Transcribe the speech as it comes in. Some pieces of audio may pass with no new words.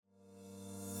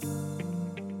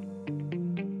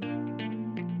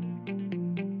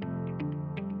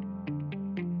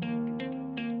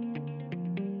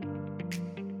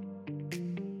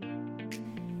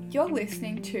You're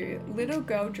listening to Little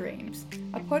Girl Dreams,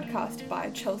 a podcast by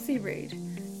Chelsea Reid.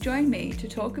 Join me to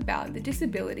talk about the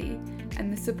disability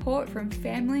and the support from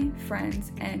family,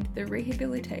 friends, and the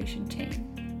rehabilitation team.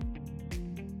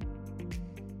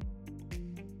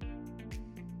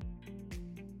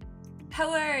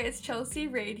 Hello, it's Chelsea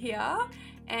Reid here,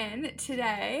 and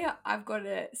today I've got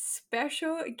a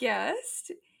special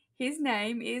guest. His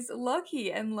name is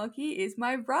Lockie, and Lockie is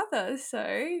my brother,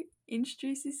 so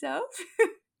introduce yourself.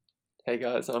 Hey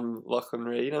guys, I'm Lachlan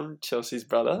Reid. I'm Chelsea's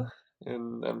brother,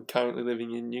 and I'm currently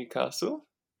living in Newcastle,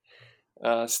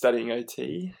 studying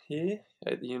OT here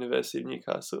at the University of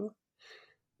Newcastle.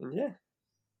 And yeah,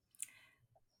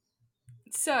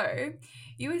 So,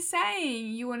 you were saying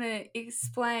you want to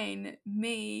explain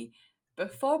me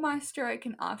before my stroke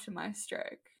and after my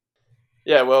stroke.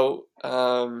 well,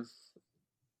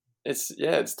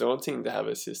 it's daunting to have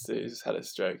a sister who's had a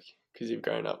stroke because you've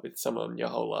grown up with someone your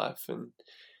whole life and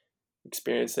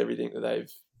experienced everything that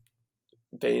they've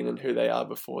been and who they are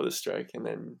before the stroke, and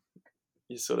then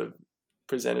you're sort of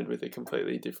presented with a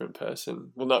completely different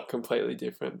person. Well, not completely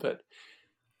different, but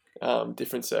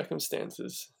different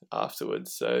circumstances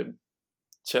afterwards. So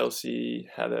Chelsea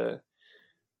had a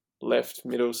left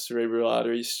middle cerebral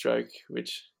artery stroke,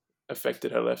 which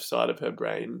affected her left side of her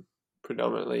brain,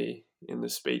 predominantly in the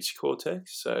speech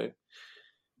cortex. So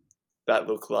that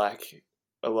looked like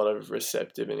a lot of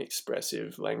receptive and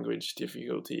expressive language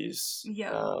difficulties,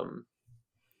 Yeah.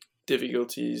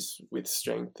 difficulties with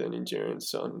strength and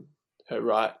endurance on her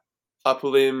right upper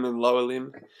limb and lower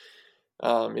limb,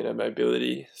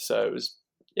 mobility. So it was,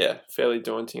 fairly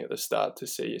daunting at the start to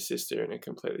see your sister in a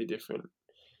completely different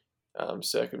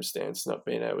circumstance, not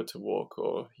being able to walk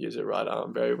or use her right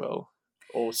arm very well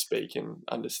or speak and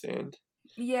understand.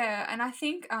 Yeah, and I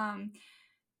think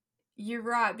you're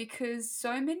right, because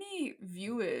so many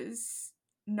viewers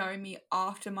know me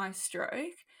after my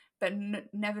stroke, but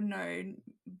never know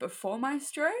before my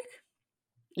stroke.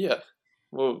 Yeah.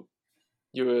 Well,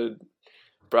 you were a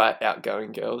bright,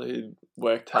 outgoing girl who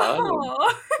worked hard.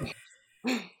 Oh.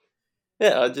 And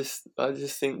yeah, I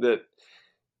just think that,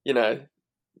 you know,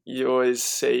 you always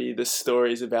see the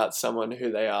stories about someone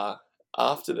who they are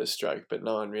after the stroke, but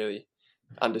no one really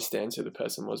understands who the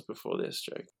person was before their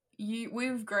stroke.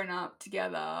 We've grown up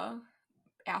together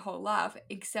our whole life,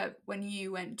 except when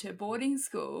you went to boarding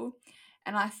school,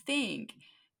 and I think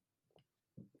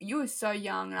you were so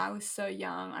young and I was so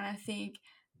young, and I think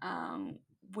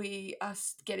we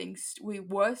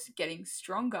were getting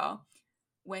stronger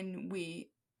when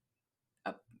we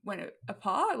went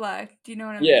apart. Like, do you know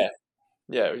what I mean? Yeah,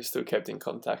 yeah, we still kept in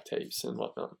contact heaps and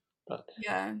whatnot. But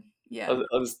Yeah, I yeah. was,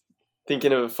 I was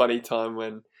thinking of a funny time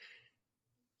when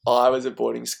I was at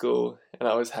boarding school and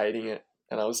I was hating it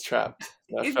and I was trapped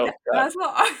and I felt trapped. That's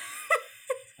what.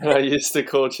 And I used to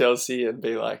call Chelsea and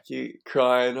be like, you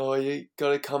crying, oh, you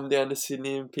got to come down to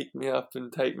Sydney and pick me up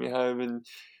and take me home. And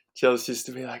Chelsea used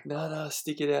to be like, no,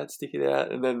 stick it out, stick it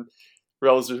out. And then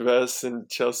roles reverse and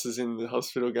Chelsea's in the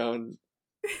hospital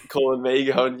calling me,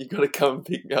 going, you got to come and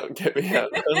pick me up and get me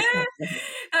out.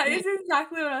 That is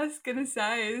exactly what I was gonna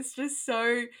say. It's just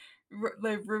so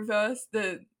like reverse,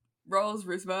 the roles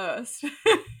reversed.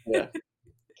 Yeah.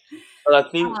 But I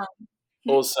think Hmm?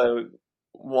 also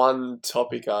one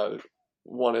topic I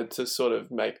wanted to sort of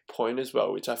make point as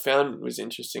well, which I found was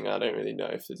interesting. I don't really know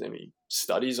if there's any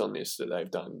studies on this that they've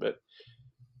done, but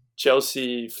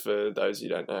Chelsea, for those who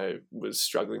don't know, was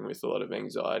struggling with a lot of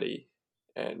anxiety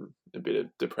and a bit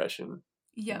of depression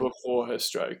Yeah. before her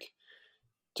stroke,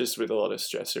 just with a lot of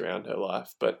stress around her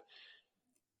life. But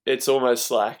it's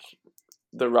almost like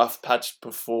the rough patch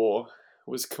before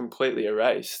was completely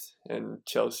erased, and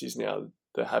Chelsea's now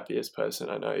the happiest person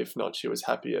I know. If not, she was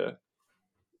happier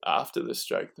after the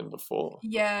stroke than before.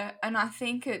 Yeah, and I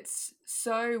think it's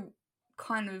so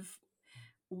kind of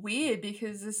weird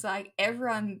because it's like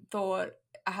everyone thought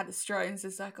I had a stroke, and it's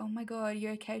just like, oh my god,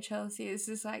 you okay, Chelsea? It's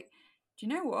just like, do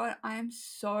you know what? I am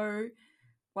so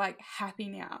like happy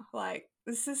now. Like,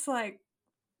 this is like,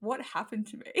 what happened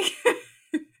to me?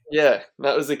 Yeah,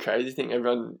 that was the crazy thing.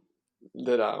 Everyone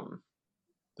that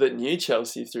that knew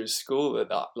Chelsea through school,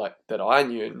 that I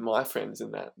knew, and my friends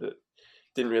and that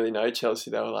didn't really know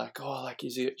Chelsea, they were like, oh, like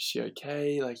is she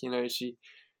okay? Like, she,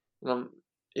 and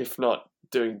if not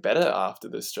doing better after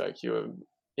the stroke, you were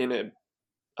in a,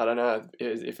 I don't know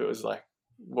if it was like,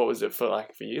 what was it for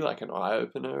you, like an eye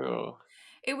opener or?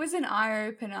 It was an eye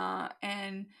opener,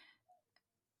 and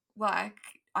like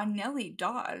I nearly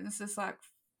died. And it's just like,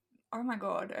 oh my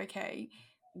god, okay,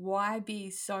 why be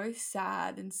so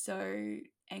sad and so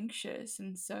anxious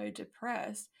and so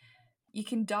depressed? You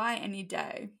can die any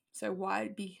day, so why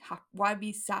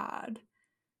be sad?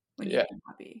 when Yeah, you're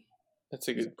happy. that's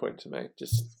a good point to make.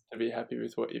 Just to be happy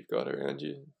with what you've got around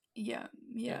you. Yeah,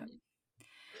 Yeah.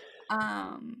 yeah.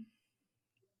 Um,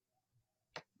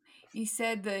 you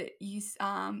said that you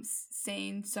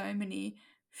seen so many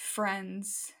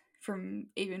friends from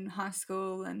even high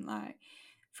school and like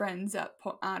friends at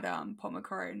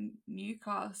Pomacro in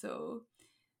Newcastle.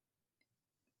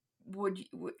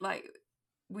 Like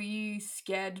were you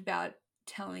scared about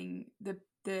telling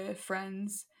the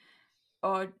friends?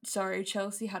 Oh, sorry,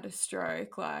 Chelsea had a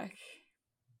stroke. Like,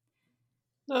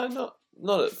 No,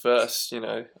 not at first.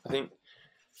 I think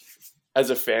as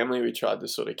a family we tried to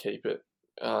sort of keep it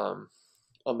on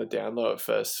the down low at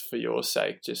first for your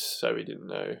sake, just so we didn't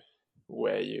know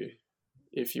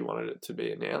if you wanted it to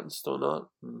be announced or not.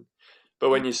 But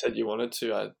when you said you wanted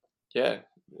to,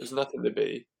 there's nothing to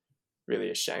be really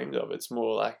ashamed of. It's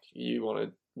more like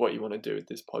what you want to do with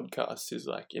this podcast is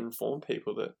like inform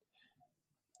people that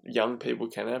young people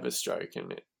can have a stroke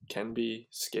and it can be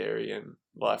scary and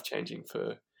life changing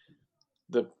for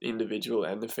the individual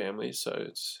and the family. So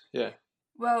it's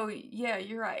well, yeah,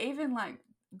 you're right. Even like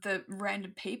the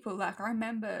random people, like I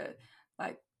remember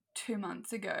like 2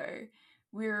 months ago,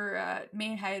 me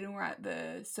and Hayden were at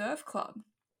the surf club,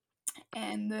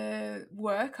 and the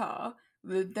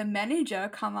manager,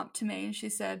 come up to me and she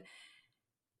said,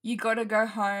 "You gotta go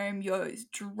home. You're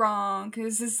drunk."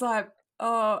 It's just like,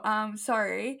 oh,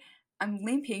 sorry, I'm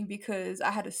limping because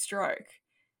I had a stroke.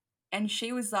 And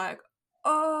she was like,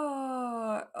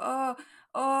 "Oh, oh,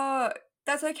 oh,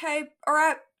 that's okay. All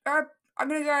right, I'm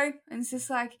gonna go." And it's just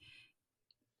like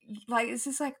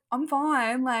I'm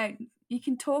fine. Like you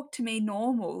can talk to me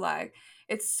normal. Like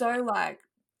it's so like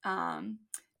um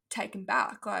taken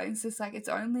back. Like it's just like it's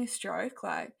only a stroke.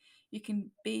 Like you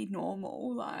can be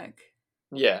normal. Like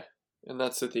yeah. And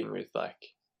that's the thing with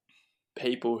like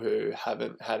people who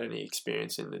haven't had any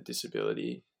experience in the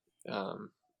disability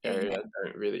area yeah.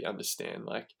 don't really understand.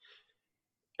 Like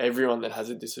everyone that has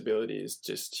a disability is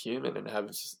just human and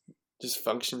has just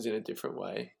functions in a different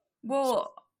way.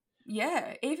 Well,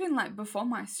 yeah. Even like before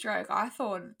my stroke, I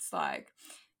thought it's like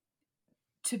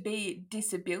to be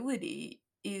disability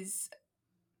is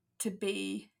to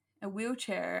be a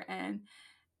wheelchair and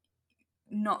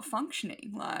not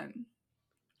functioning. Like,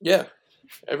 Yeah,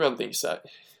 everyone thinks that.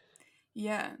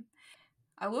 yeah.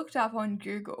 I looked up on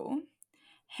Google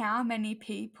how many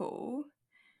people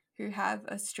who have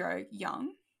a stroke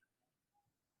young.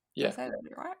 Did I Yeah, say that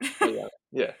oh, right? yeah,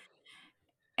 yeah.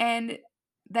 And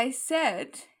they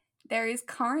said there is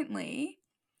currently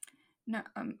no.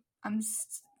 I'm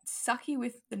sucky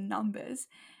with the numbers.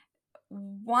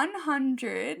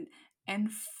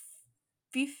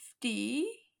 150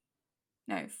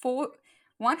 no,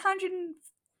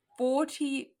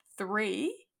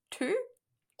 143 two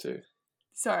Too.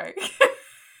 sorry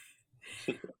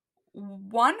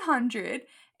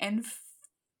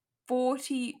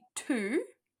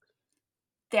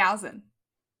 142,000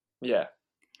 Yeah,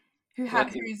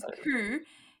 that's insane. who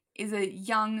is a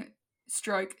young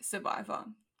stroke survivor.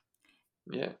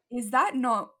 Yeah. Is that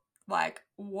not like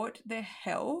what the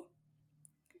hell?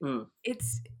 Mm.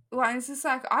 It's like it's just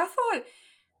like I thought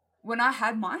when I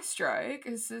had my stroke,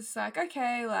 it's just like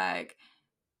okay, like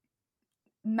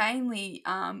mainly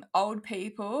old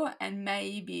people and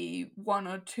maybe one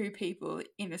or two people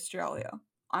in Australia.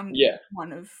 I'm Yeah.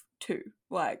 one of two.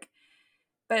 Like,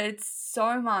 but it's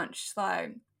so much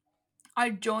like I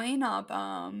join up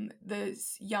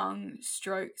those young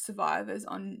stroke survivors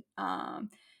on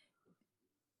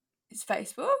his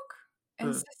Facebook, and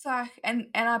Mm. it's just like and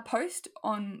I post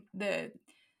on the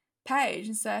page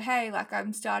and say, hey, like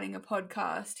I'm starting a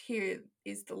podcast. Here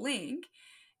is the link.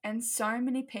 And so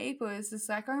many people is just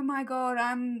like, oh my god,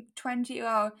 I'm 20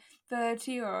 or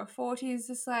 30 or 40. It's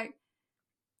just like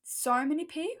so many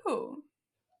people.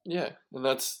 Yeah, and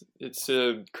it's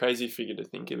a crazy figure to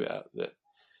think about that,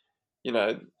 you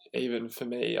know, even for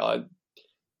me, I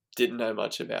didn't know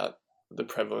much about the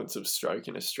prevalence of stroke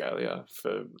in Australia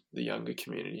for the younger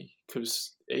community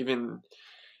because even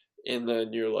in the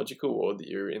neurological ward that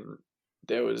you're in,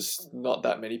 there was not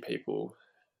that many people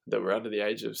that were under the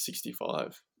age of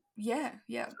 65. Yeah,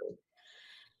 yeah.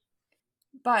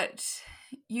 But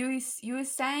you were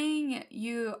saying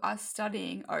you are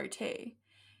studying OT.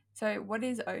 So what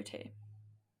is OT?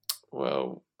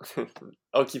 Well,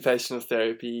 occupational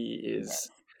therapy Yes.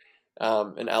 is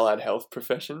an allied health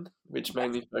profession which Yes.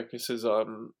 mainly focuses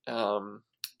on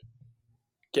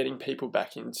getting people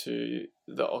back into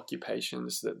the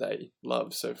occupations that they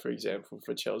love. So, for example,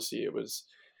 for Chelsea, it was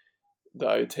the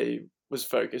OT was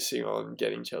focusing on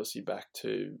getting Chelsea back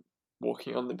to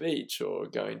walking on the beach or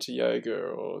going to yoga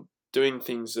or doing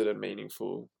things that are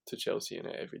meaningful to Chelsea in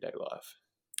her everyday life.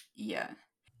 Yeah.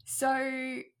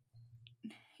 So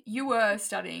you were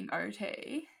studying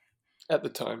OT At the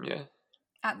time, yeah.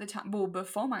 at the time, well,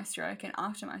 before my stroke and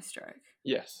after my stroke.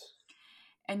 Yes.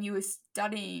 And you were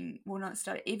studying, well, not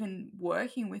study, even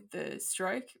working with the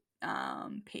stroke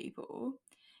people.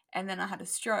 And then I had a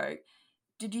stroke.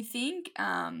 Did you think,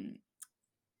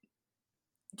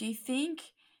 do you think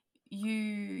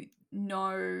you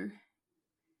know,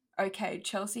 okay,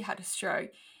 Chelsea had a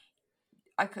stroke.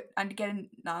 I'd get in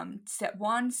step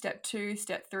 1, step 2,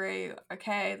 step 3.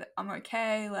 Okay, I'm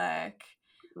okay. Like,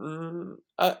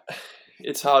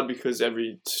 It's hard because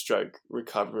every stroke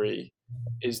recovery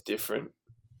is different,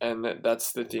 and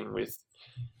that's the thing with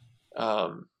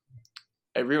um,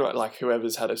 everyone. Like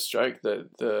whoever's had a stroke,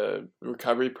 the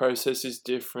recovery process is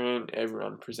different.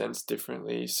 Everyone presents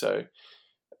differently. So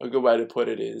a good way to put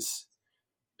it is,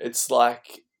 it's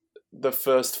like the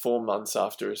first 4 months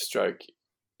after a stroke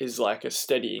is like a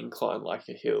steady incline, like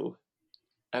a hill,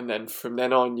 and then from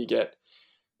then on you get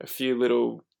a few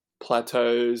little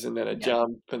plateaus and then a yeah,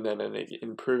 jump and then an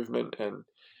improvement. And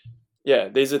yeah,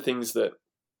 these are things that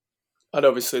I'd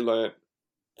obviously learnt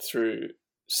through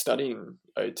studying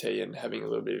OT and having a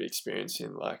little bit of experience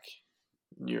in like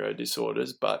neuro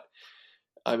disorders. But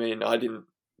I mean, I didn't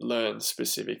learn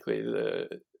specifically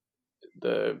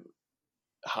the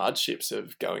hardships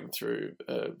of going through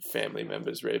a family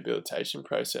member's rehabilitation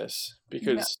process, yeah,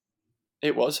 because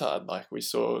it was hard. Like we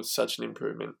saw such an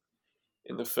improvement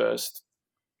in the first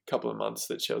couple of months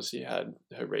that Chelsea had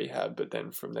her rehab, but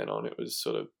then from then on it was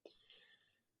sort of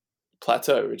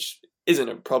plateau, which isn't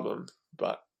a problem,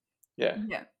 but yeah.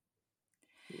 yeah.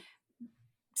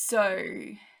 So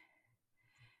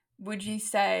would you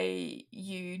say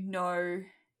you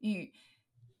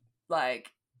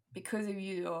like, because of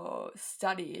your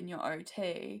study and your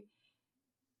OT,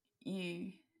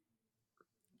 you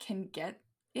can get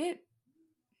it?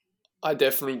 I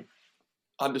definitely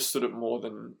understood it more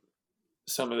than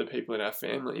some of the people in our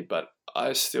family, but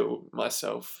I still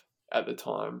myself at the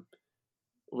time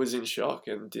was in shock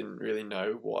and didn't really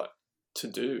know what to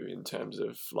do in terms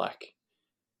of like,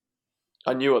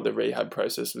 I knew what the rehab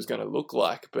process was going to look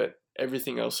like, but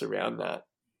everything else around that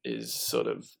is sort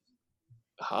of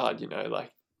hard,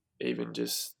 like even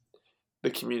just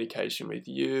the communication with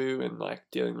you and like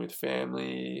dealing with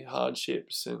family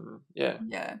hardships and yeah.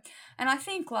 Yeah. And I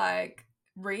think like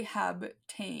rehab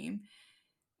team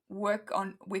work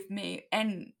on with me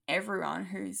and everyone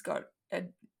who's got a,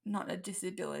 not a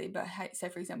disability, but say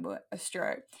for example a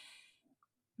stroke.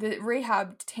 The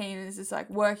rehab team is just like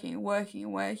working,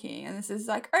 and this is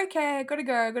like, okay, gotta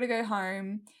go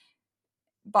home.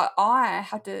 But I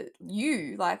had to,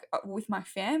 you like with my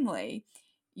family,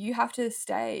 you have to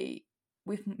stay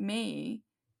with me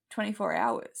 24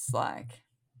 hours. Like,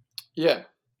 Yeah.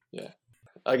 Yeah.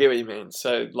 I get what you mean.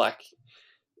 So like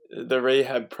the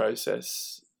rehab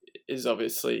process is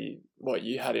obviously what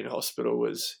you had in hospital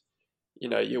was,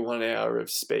 your 1 hour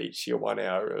of speech, your 1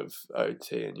 hour of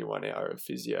OT, and your 1 hour of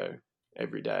physio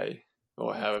every day,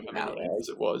 or for however 2 many hours. hours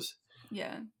it was.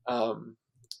 Yeah.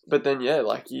 But then, yeah,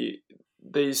 like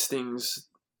these things,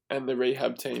 and the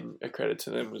rehab team, a credit to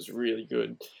them, was really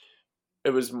good.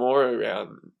 It was more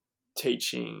around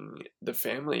teaching the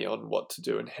family on what to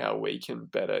do and how we can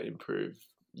better improve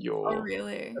Oh, your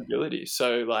really? ability.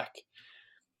 So, like,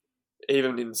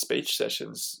 even in speech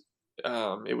sessions,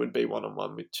 it would be one on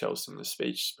one with Chelsea, the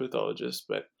speech pathologist,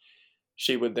 but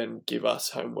she would then give us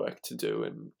homework to do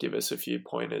and give us a few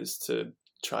pointers to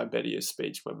try better your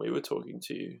speech when we were talking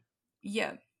to you.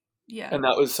 Yeah. Yeah. And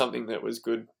that was something that was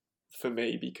good for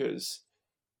me because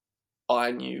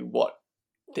I knew what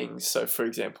things. So, for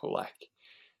example, like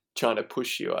trying to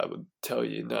push you, I would tell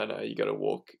you, no, you got to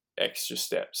walk extra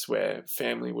steps. Where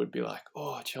family would be like,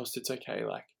 oh, Chelsea, it's okay.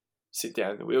 Like, sit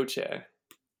down in the wheelchair.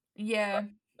 Yeah.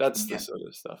 That's the Yeah. sort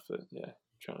of stuff that, yeah,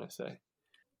 I'm trying to say.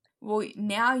 Well,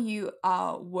 now you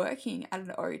are working at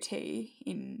an OT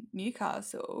in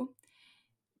Newcastle.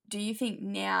 Do you think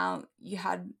now you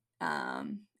had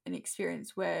an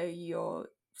experience where your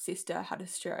sister had a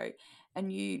stroke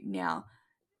and you now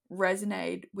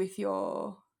resonate with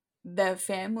the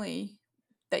family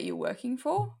that you're working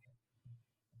for?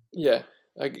 Yeah,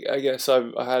 I guess I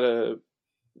had a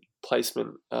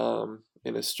placement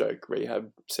in a stroke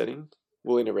rehab setting.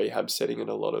 Well, in a rehab setting,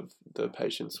 and a lot of the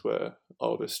patients were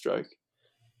older stroke.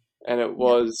 And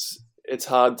Yeah. it's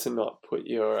hard to not put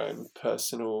your own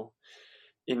personal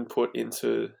input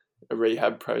into a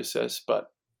rehab process,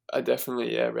 but I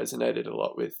definitely, yeah, resonated a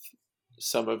lot with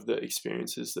some of the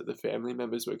experiences that the family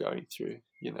members were going through,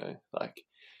 like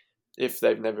if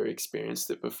they've never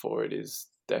experienced it before, it is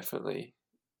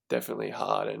definitely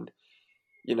hard. And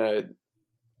you know,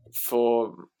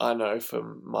 I know for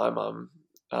my mum,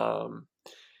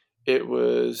 it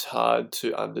was hard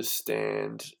to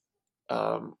understand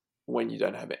when you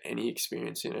don't have any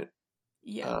experience in it,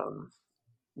 Yeah. um,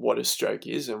 what a stroke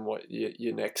is and what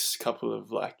your next couple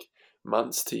of like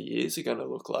months to years are going to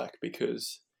look like,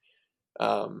 because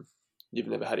um, you've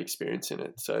never had experience in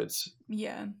it. So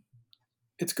Yeah.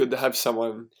 it's good to have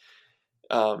someone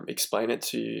explain it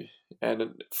to you.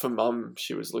 And for mum,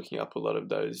 she was looking up a lot of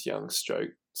those young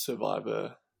stroke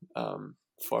survivor Yeah.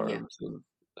 forums, and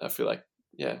I feel like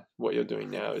what you're doing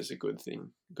now is a good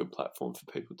thing, good platform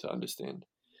for people to understand.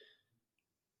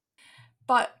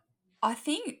 But I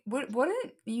think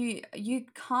wouldn't you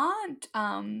can't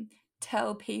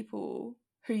tell people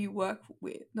who you work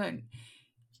with. No,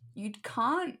 you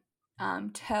can't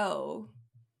tell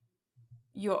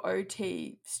your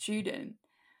OT student,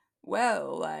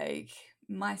 well, like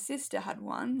my sister had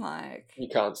one, like You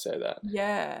can't say that.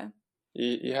 yeah.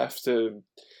 You have to,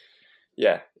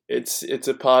 yeah. It's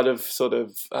a part of sort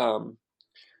of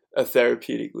a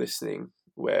therapeutic listening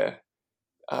where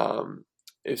um,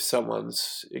 if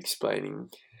someone's explaining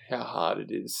how hard it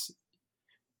is,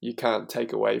 you can't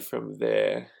take away from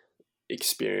their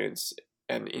experience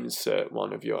and insert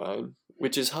one of your own,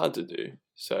 which is hard to do.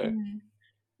 So Mm.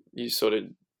 you sort of,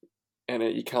 and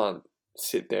you can't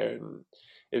sit there and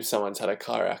if someone's had a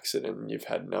car accident and you've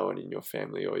had no one in your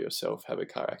family or yourself have a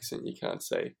car accident, you can't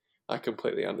say, I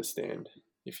completely understand,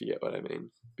 if you get what I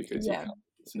mean, because you Yeah. can't.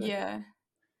 So, Yeah.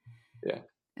 yeah.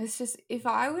 It's just if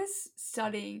I was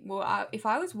studying, well, if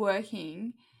I was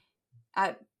working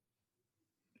at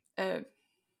a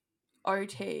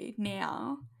OT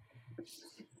now,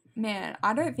 man,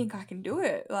 I don't think I can do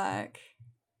it. Like,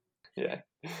 Yeah.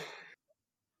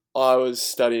 I was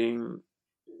studying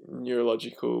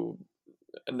neurological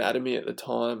anatomy at the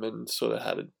time and sort of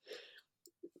had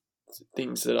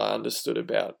things that I understood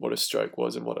about what a stroke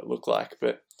was and what it looked like.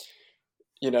 But,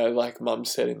 like Mum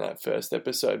said in that first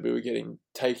episode, we were getting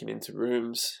taken into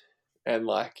rooms and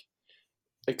like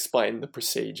explain the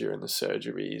procedure and the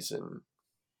surgeries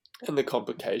and the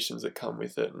complications that come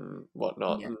with it and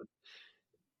whatnot. yeah. And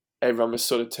everyone was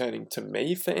sort of turning to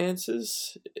me for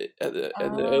answers in the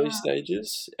early Ah,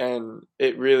 stages, and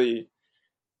it really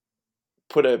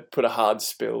put a hard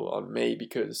spill on me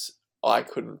because I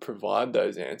couldn't provide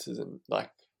those answers, and like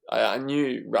I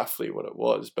knew roughly what it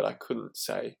was, but I couldn't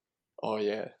say, oh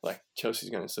yeah, like Chelsea's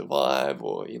going to survive,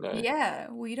 or yeah.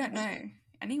 Well, you don't know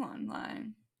anyone. Like,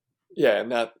 yeah,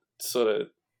 and that sort of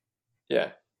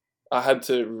yeah, I had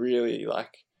to really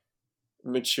like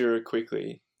mature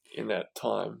quickly in that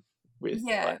time with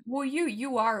yeah. like Well,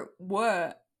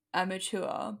 were a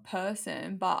mature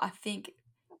person, but I think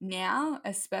now,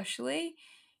 especially,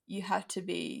 you have to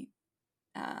be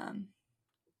um,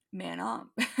 man up.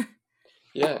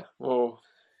 yeah, well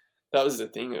that was the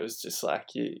thing. It was just like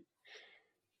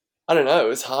I don't know, it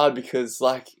was hard because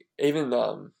like even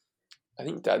I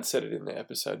think Dad said it in the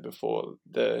episode before,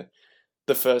 the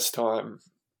first time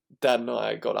Dad and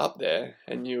I got up there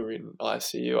and you were in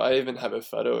ICU. I even have a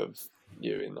photo of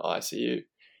you in the ICU,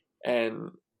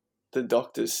 and the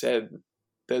doctors said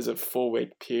there's a 4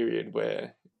 week period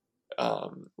where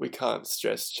we can't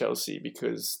stress Chelsea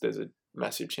because there's a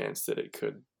massive chance that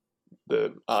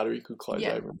the artery could close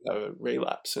Yeah. over and have a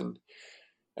relapse. And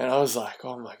I was like,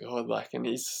 oh my God, like, and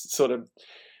he's sort of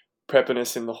prepping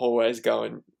us in the hallways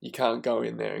going, you can't go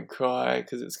in there and cry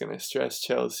because it's going to stress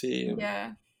Chelsea.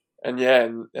 Yeah. And yeah,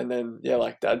 and then, yeah,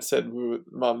 like Dad said,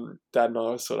 Mum, Dad and I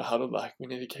were sort of huddled like, we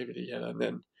need to keep it together. And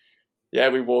then, yeah,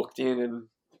 we walked in and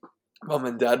Mum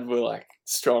and Dad were like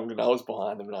strong and I was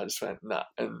behind them and I just went, nah,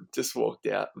 and just walked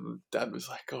out. And Dad was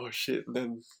like, oh shit. And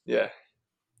then, yeah,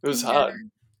 it was Yeah. hard.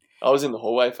 I was in the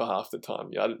hallway for half the time.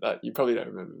 You probably don't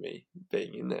remember me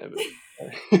being in there,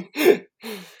 but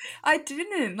I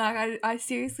didn't. Like, I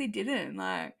seriously didn't.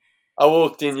 Like, I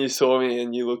walked in, you saw me,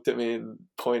 and you looked at me and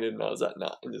pointed, and I was like,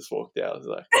 nah, and just walked out. I was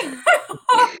like,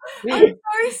 oh. I'm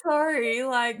so sorry.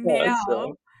 Like, No, now. it's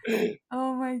all right.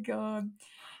 Oh my god.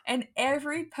 And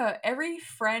every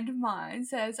friend of mine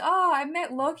says, "Oh, I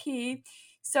met Lockie.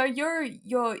 So you're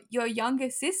your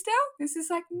younger sister?" This is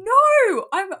like, "No,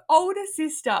 I'm older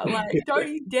sister." Like, don't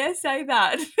you dare say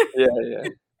that. Yeah, yeah,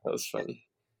 that was funny.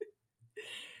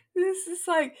 This is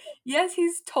like, yes,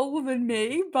 he's taller than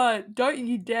me, but don't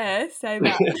you dare say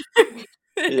that.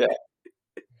 Yeah,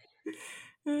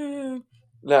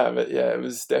 no, but yeah, it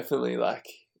was definitely like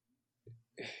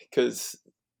because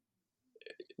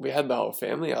we had the whole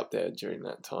family up there during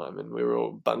that time, and we were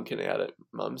all bunking out at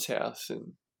Mum's house,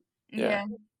 and yeah, Yeah.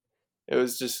 it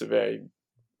was just a very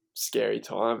scary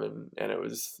time, and it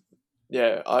was,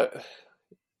 yeah,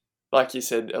 like you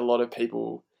said, a lot of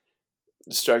people,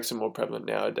 strokes are more prevalent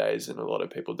nowadays, and a lot of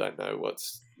people don't know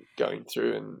what's going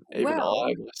through, and even Well,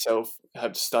 I myself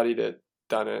have studied it,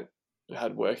 done it,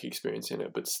 had work experience in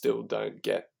it, but still don't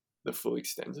get the full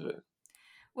extent of it.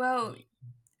 well,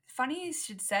 funny you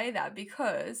should say that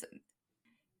because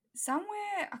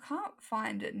somewhere I can't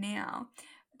find it now,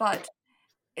 but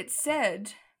it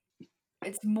said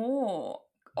it's more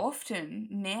often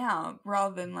now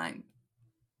rather than like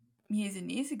years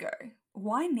and years ago.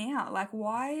 Why now? Like,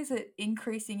 why is it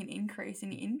increasing and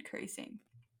increasing and increasing?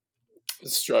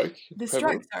 Stroke The stroke,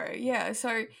 prevalent. sorry, yeah.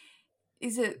 So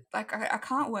is it like I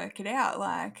can't work it out?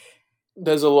 Like,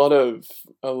 There's a lot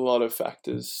of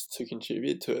factors to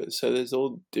contribute to it. So there's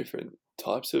all different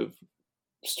types of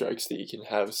strokes that you can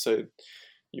have. So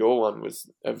your one was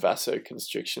a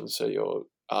vasoconstriction, so your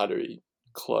artery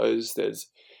closed.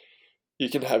 You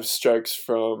can have strokes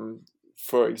from,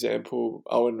 for example,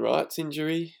 Owen Wright's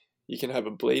injury. You can have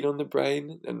a bleed on the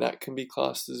brain, and that can be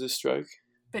classed as a stroke.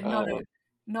 but Uh,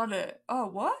 not a. Oh,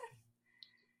 what?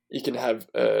 you can have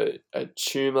a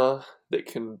tumor that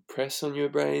can press on your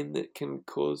brain that can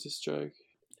cause a stroke.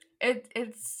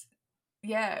 It's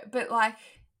yeah, but like,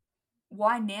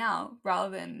 why now rather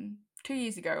than 2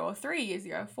 years ago or 3 years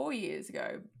ago, 4 years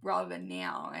ago, rather than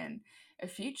now and a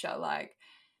future? Like,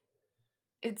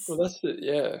 Well, it's that's it.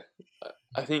 Yeah,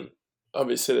 I think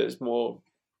obviously there's more.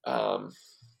 Um,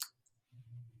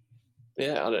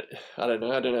 yeah, I don't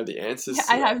know. I don't have the answers to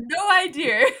I that. have no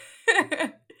idea.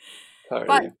 Can't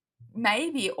But really.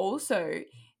 maybe also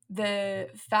the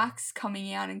facts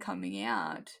coming out and coming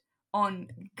out on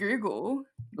Google,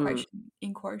 Mm,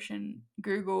 in quotation,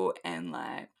 Google and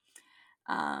like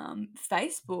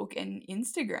Facebook and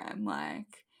Instagram,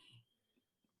 like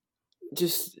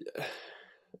just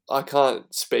I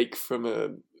can't speak from a.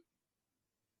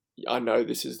 I know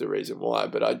this is the reason why,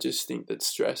 but I just think that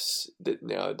stress that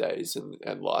nowadays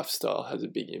and lifestyle has a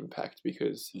big impact,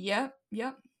 because yep,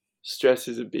 yep. stress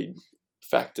is a big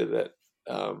factor that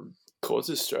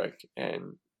causes stroke.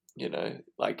 And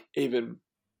like, even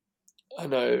I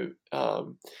know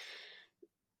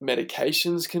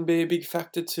medications can be a big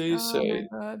factor too. So Oh my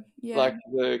god. Yeah. like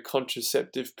the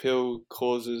contraceptive pill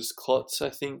causes clots, I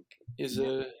think is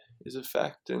Yep. a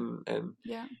fact.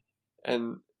 Yeah.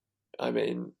 And I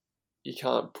mean, you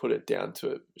can't put it down to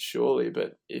it surely,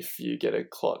 but if you get a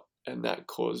clot and that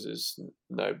causes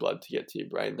no blood to get to your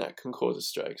brain, that can cause a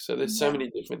stroke. So there's so Yeah.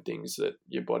 many different things that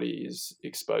your body is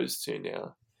exposed to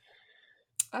now.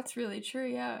 That's really true.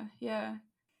 Yeah. Yeah.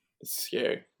 It's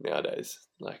scary nowadays.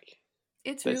 Like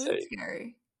It's they really say,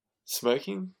 scary.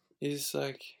 smoking is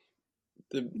like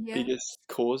the Yeah. biggest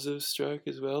cause of stroke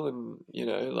as well. And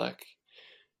like,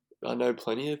 I know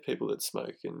plenty of people that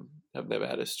smoke and have never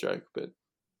had a stroke, but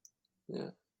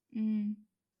yeah, Mm.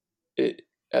 it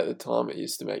at the time it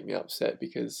used to make me upset,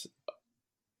 because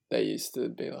they used to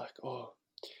be like, "Oh,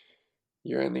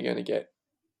 you're only going to get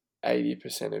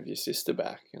 80% of your sister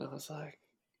back," and I was like,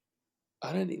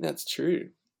 "I don't think that's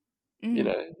true,"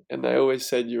 Mm. And they always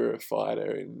said you were a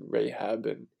fighter in rehab,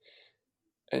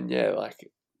 and yeah, like,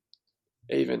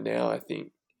 even now I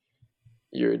think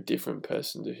you're a different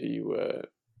person to who you were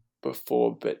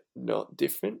before, but not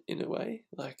different in a way.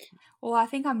 Like, Well, I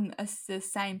think I'm the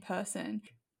same person.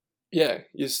 yeah,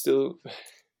 you're still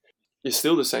the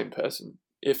same person,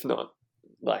 if not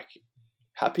like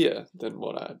happier than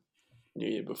what I knew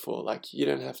you before. Like, you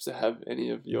don't have to have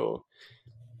any of your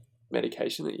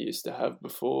medication that you used to have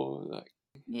before. Like,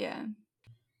 Yeah.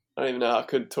 I don't even know. I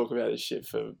could talk about this shit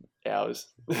for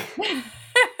hours.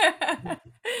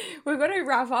 We're gonna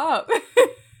wrap up.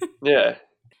 Yeah,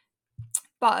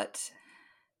 But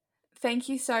thank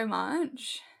you so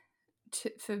much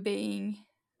for being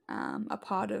a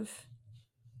part of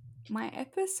my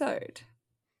episode.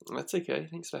 that's okay.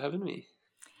 Thanks for having me.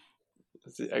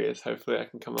 I guess hopefully I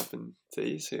can come up and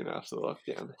see you soon after the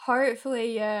lockdown.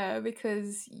 Hopefully, yeah,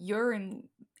 because you're in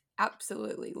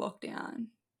absolutely lockdown.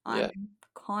 I'm Yeah,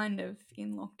 kind of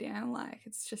in lockdown. Like,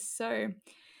 it's just so.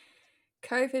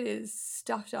 COVID has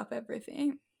stuffed up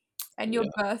everything. And your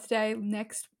yeah, birthday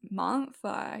next month,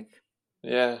 like,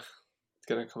 yeah. It's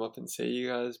gonna come up and see you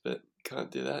guys, but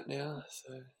can't do that now.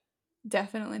 So,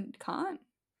 definitely can't.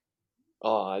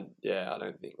 yeah, I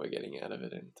don't think we're getting out of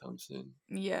it anytime soon.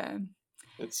 Yeah.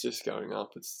 It's just going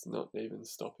up. It's not even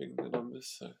stopping the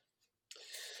numbers. So,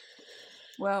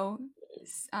 Well,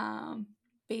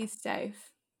 be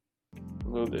safe.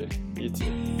 will do. You too.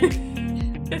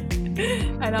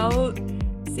 And I'll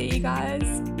see you guys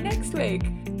next week.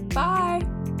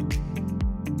 Bye.